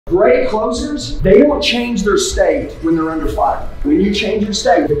Great closers, they don't change their state when they're under fire. When you change your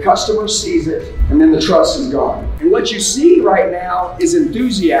state, the customer sees it and then the trust is gone. And what you see right now is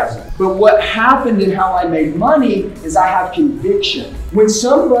enthusiasm. But what happened and how I made money is I have conviction. When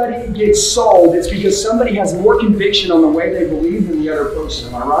somebody gets sold, it's because somebody has more conviction on the way they believe than the other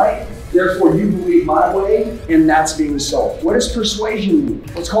person, am I right? Therefore, you believe my way, and that's being sold. What does persuasion mean?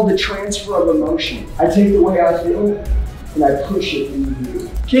 What's called the transfer of emotion. I take the way I feel, and I push it into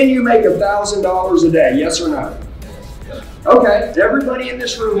you. Can you make $1,000 a day? Yes or no? Okay, everybody in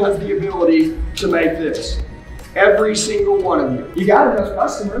this room has the ability to make this. Every single one of you. You got enough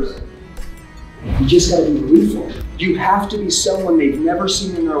customers. You just gotta be believable. You have to be someone they've never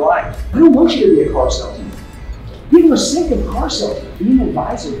seen in their life. I don't want you to be a car salesman. People are sick of car salesmen. Be an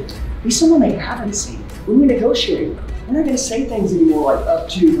advisor. Be someone they haven't seen. When we negotiate, we're not gonna say things anymore like up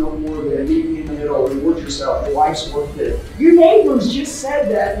to, no more than, meet me in the middle, reward yourself, your life's worth it. Your neighbors just said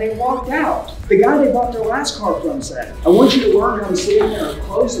that and they walked out. The guy they bought their last car from said, I want you to learn how to stand there and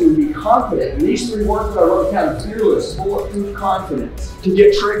close it and be confident. And these 3 words that I wrote down: fearless, bulletproof confidence. To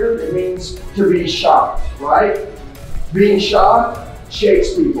get triggered, it means to be shocked, right? Being shocked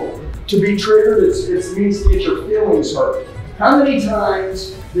shakes people. To be triggered, it means to get your feelings hurt. How many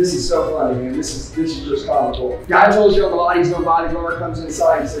times, this is so funny, man, this is just comical. Guy tells you on the lot he's gonna buy the car, comes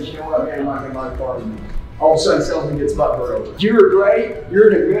inside and says, you know what, man, I'm not gonna buy the car anymore. All of a sudden, salesman gets butt hurt over. You were great,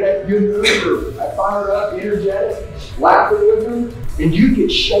 you're in a good mood, you're fired up, energetic, laughing with them, and you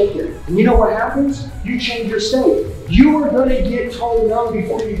get shaken. And you know what happens? You change your state. You are gonna get told no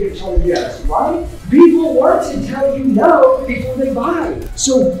before you get told yes, right? People want to tell you no before they buy.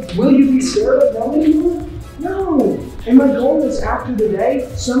 So will you be scared of no anymore? No. And my goal is after the day,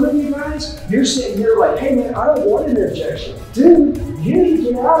 some of you guys, you're sitting here like, hey man, I don't want an objection. Dude, you need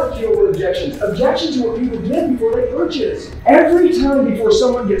to get out of here with objections. Objections are what people did before they purchase. Every time before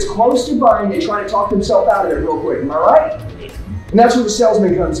someone gets close to buying, they try to talk themselves out of it real quick, am I right? And that's where the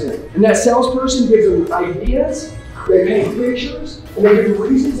salesman comes in. And that salesperson gives them ideas, they paint pictures, and they give them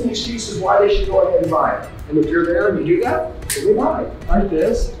reasons and excuses why they should go ahead and buy it. And if you're there and you do that, then they buy it, like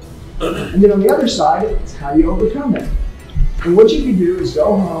this. And then on the other side, it's how you overcome it. And what you can do is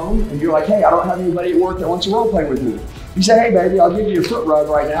go home and you're like, hey, I don't have anybody at work that wants to role play with me. You say, hey baby, I'll give you a foot rub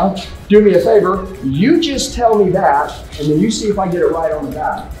right now. Do me a favor. You just tell me that, and then you see if I get it right on the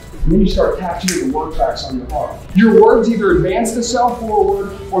back. And then you start tattooing the word tracks on your heart. Your words either advance the sell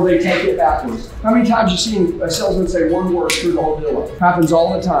forward or they take it backwards. How many times have you seen a salesman say one word through the whole deal? Happens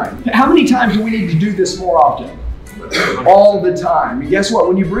all the time. How many times do we need to do this more often? All the time. And guess what?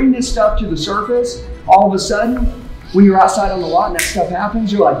 When you bring this stuff to the surface, all of a sudden, when you're outside on the lot and that stuff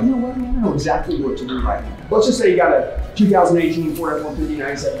happens, you're like, you know what, man, I know exactly what to do right now. Let's just say you got a 2018 Ford F-150,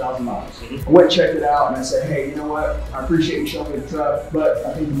 97,000 miles. I went and checked it out and I said, hey, you know what, I appreciate you showing me the truck, but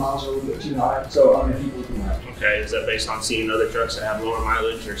I think the miles are a little bit too high, so I'm gonna keep looking at it. Okay, is that based on seeing other trucks that have lower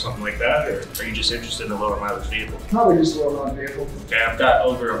mileage or something like that, or are you just interested in a lower mileage vehicle? Probably just a lower mileage vehicle. Okay, I've got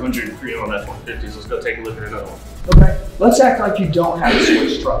over 100 pre-owned F-150s. Let's go take a look at another one. Okay, let's act like you don't have a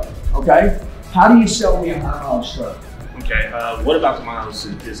switch truck, okay? How do you sell me a high mileage truck? Okay, what about the miles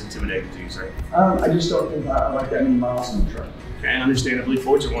is intimidating to you, sir? I just don't think I like that many miles in the truck. Okay, understandably,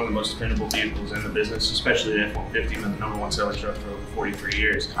 Fords are one of the most dependable vehicles in the business, especially the F-150, and the #1 selling truck for over 43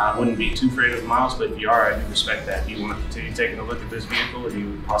 years. I wouldn't be too afraid of the miles, but if you are, I do respect that. Do you want to continue taking a look at this vehicle, or do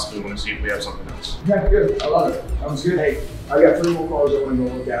you possibly want to see if we have something else? Okay, good. I love it. That was good. Hey, I got 3 more cars I want to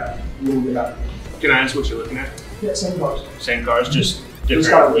go look at. We'll get out. Can I ask what you're looking at? Yeah, same cars. Same cars, just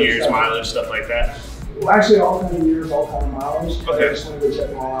different years, mileage, stuff like that? Well, actually, all kind of years, all kind of mileage. Okay. I just want to go check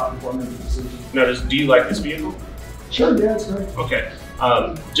them all out before I make a decision. Now, do you like this vehicle? Sure, yeah, it's great. Okay.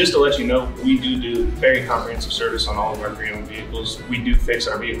 Just to let you know, we do very comprehensive service on all of our pre-owned vehicles. We do fix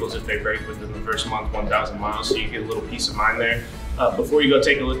our vehicles if they break within the first month, 1,000 miles, so you get a little peace of mind there. Before you go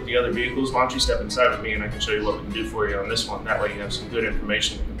take a look at the other vehicles, why don't you step inside with me and I can show you what we can do for you on this one. That way you have some good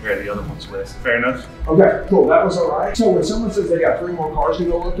information to compare the other ones with. Fair enough? Okay, cool. That was all right. So when someone says they got 3 more cars to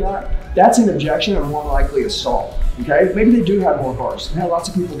go look at, that's an objection and more likely a stall. Okay? Maybe they do have more cars. Yeah, lots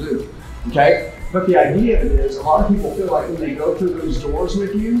of people do. Okay? But the idea is a lot of people feel like when they go through those doors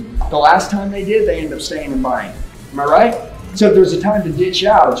with you, the last time they did, they end up staying and buying. Am I right? So if there's a time to ditch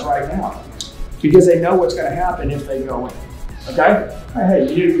out, it's right now. Because they know what's going to happen if they go in. Okay? Hey,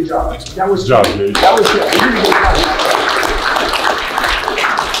 you did a good job. That was good. You did a good job.